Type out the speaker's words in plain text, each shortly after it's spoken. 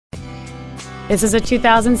This is a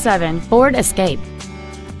 2007 Ford Escape.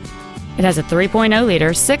 It has a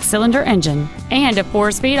 3.0-liter six-cylinder engine and a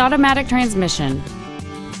 4-speed automatic transmission.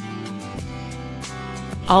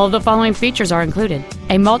 All of the following features are included: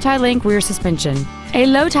 a multi-link rear suspension, a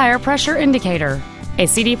low tire pressure indicator, a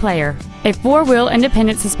CD player, a 4-wheel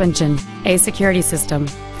independent suspension, a security system,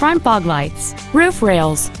 front fog lights, roof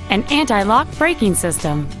rails, an anti-lock braking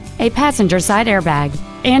system, a passenger side airbag,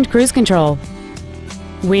 and cruise control.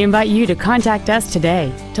 We invite you to contact us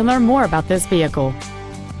today to learn more about this vehicle.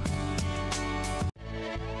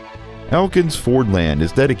 Elkins Fordland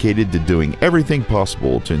is dedicated to doing everything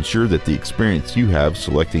possible to ensure that the experience you have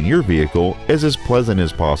selecting your vehicle is as pleasant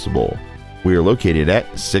as possible. We are located at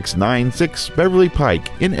 696 Beverly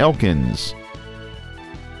Pike in Elkins.